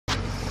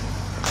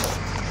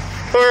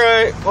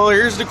Alright, well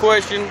here's the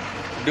question.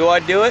 Do I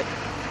do it?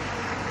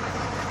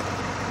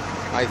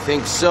 I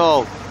think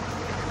so.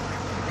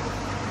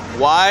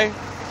 Why?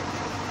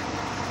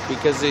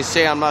 Because they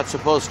say I'm not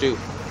supposed to.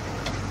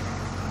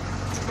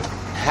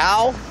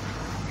 How?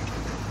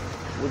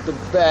 With the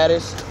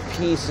baddest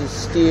piece of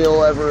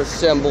steel ever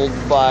assembled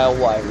by a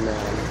white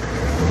man.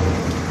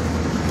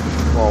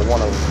 Well,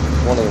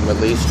 one of them at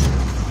least.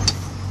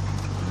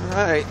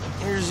 Alright,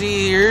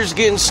 here's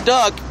getting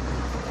stuck.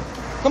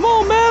 Come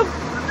on, man.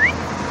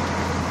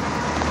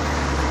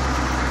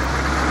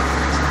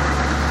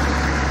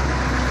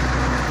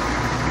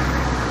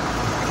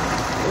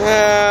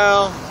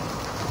 Well,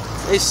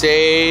 they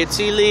say it's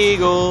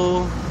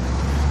illegal.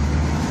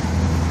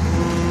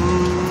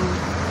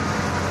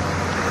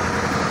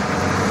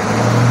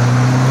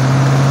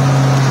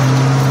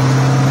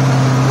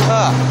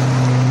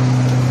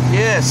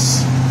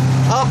 Yes,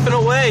 up and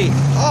away.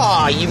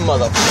 Ah, you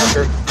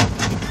motherfucker.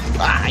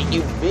 Ah,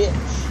 you bitch.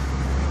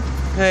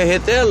 Hey,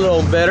 hit that a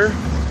little better.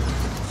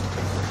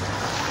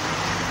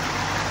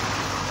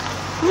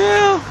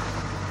 Yeah,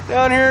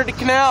 down here at the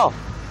canal.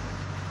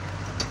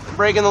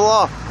 Breaking the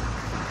law.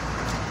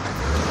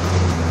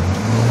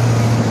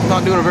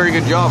 Not doing a very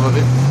good job of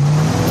it.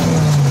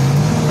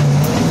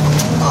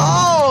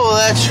 Oh,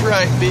 that's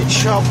right,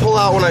 bitch. I'll pull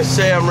out when I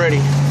say I'm ready.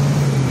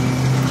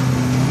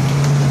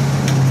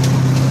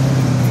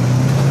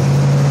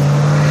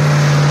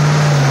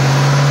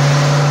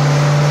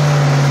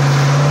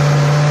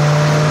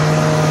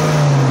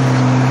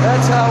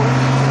 That's how we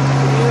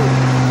do.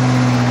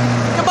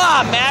 Come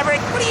on,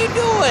 Maverick. What are you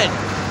doing?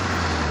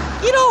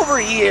 Get over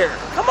here.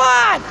 Come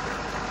on.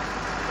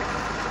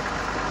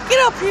 Get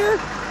up here.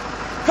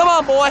 Come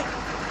on, boy.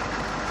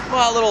 Come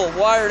on, little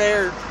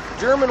wired-haired,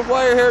 German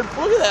wire-haired.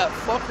 Look at that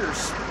fucker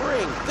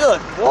spring.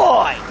 Good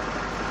boy.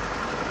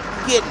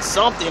 You're getting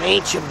something,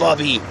 ain't you,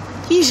 Bubby?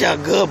 He's a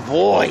good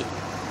boy.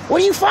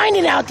 What are you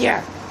finding out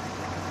there?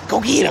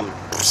 Go get him.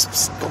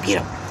 Go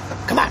get him.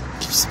 Come on.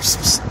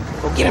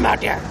 Go get him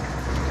out there.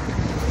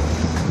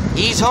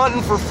 He's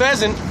hunting for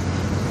pheasant.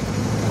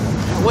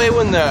 That way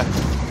when the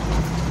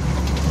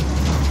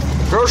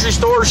grocery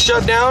store's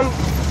shut down,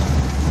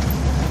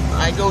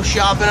 I go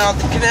shopping out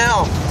the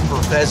canal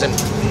for pheasant.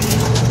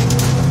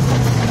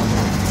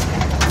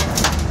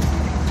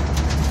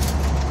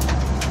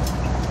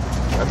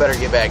 I better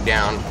get back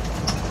down.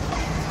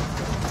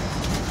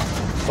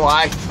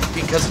 Why?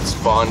 Because it's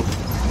fun.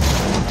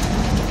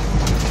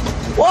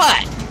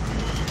 What?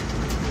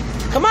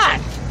 Come on.